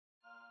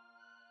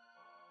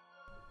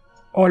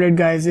Alright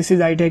guys, this is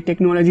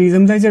iTechTechnologies.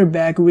 Hamza here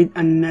back with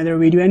another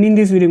video, and in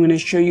this video I'm going to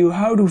show you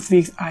how to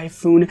fix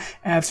iPhone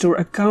App Store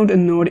account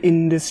not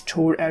in the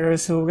store error.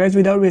 So guys,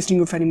 without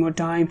wasting of any more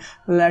time,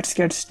 let's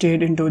get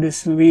straight into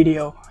this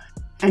video.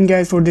 And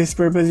guys, for this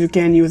purpose you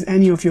can use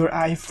any of your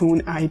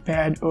iPhone,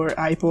 iPad or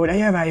iPod. I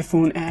have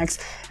iPhone X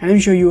and I'll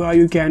show you how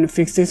you can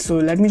fix this. So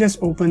let me just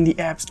open the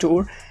App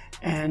Store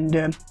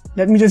and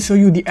let me just show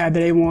you the app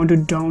that I want to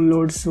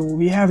download. So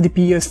we have the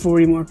PS4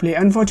 Remote Play.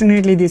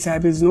 Unfortunately this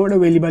app is not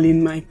available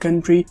in my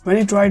country. When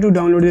I try to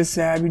download this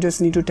app, you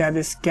just need to tap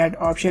this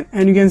get option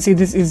and you can see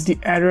this is the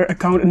error,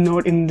 account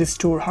not in the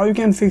store. How you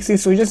can fix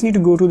this? So you just need to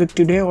go to the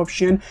today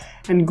option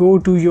and go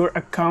to your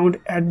account.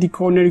 At the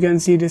corner you can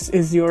see this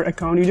is your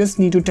account. You just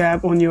need to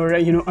tap on your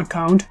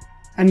account,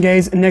 and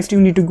guys, next you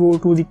need to go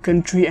to the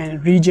country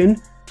and region,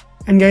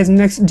 and guys,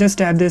 next just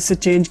tap this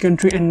change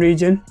country and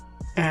region.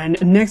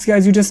 And next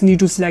guys, you just need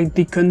to select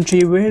the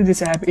country where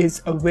this app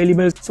is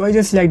available. So I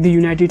just select the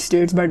United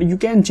States, but you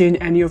can change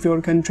any of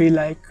your country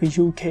like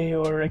UK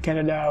or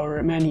Canada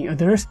or many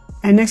others.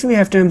 And next we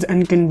have terms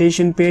and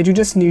condition page. You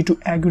just need to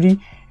agree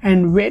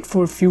and wait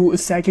for a few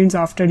seconds.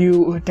 After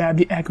you tap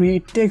the agree,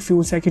 it takes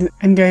few seconds.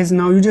 And guys,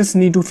 now you just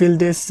need to fill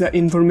this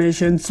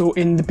information. So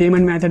in the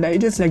payment method I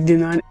just select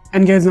deny,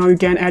 and guys, now you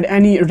can add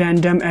any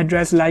random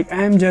address, like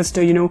I am just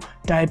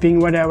typing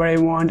whatever I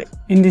want.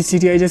 In this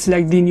city I just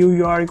select the New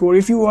York, or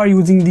if you are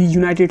using the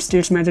United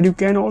States method you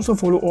can also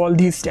follow all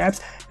these steps.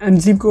 And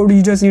zip code,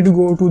 you just need to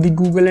go to the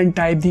Google and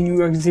type the New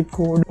York zip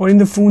code, or in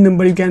the phone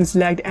number you can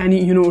select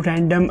any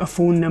random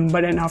phone number,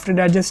 and after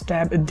that just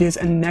tap this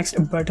and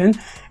next button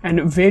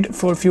and wait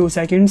for a few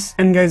seconds.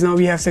 And guys, now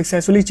we have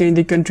successfully changed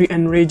the country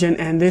and region,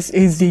 and this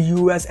is the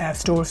US App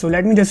Store. So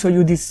let me just show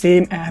you the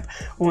same app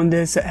on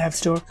this App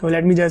Store. So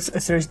let me just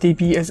search the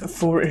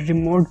PS4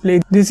 Remote Play.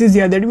 This is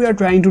the app that we are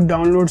trying to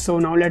download. So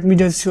now let me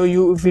just show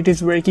you if it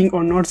is working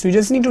or not. So you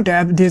just need to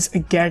tap this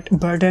get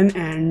button,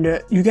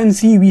 and you can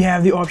see we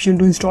have the option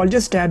to install.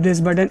 Just tap this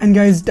button, and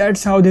guys,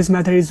 that's how this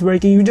method is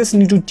working. You just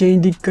need to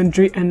change the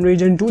country and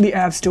region to the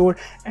App Store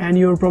and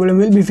your problem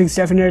will be fixed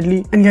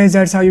definitely. And guys,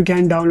 that's how you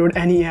can download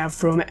any app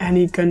from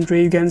any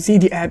country. You can see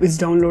the app is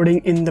downloading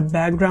in the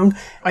background.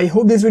 I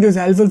hope this video is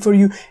helpful for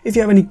you. If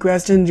you have any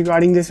questions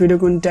regarding this video,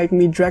 contact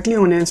me directly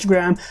on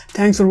Instagram.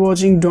 Thanks for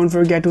watching. Don't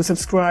forget to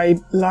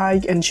subscribe,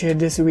 like and share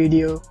this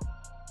video.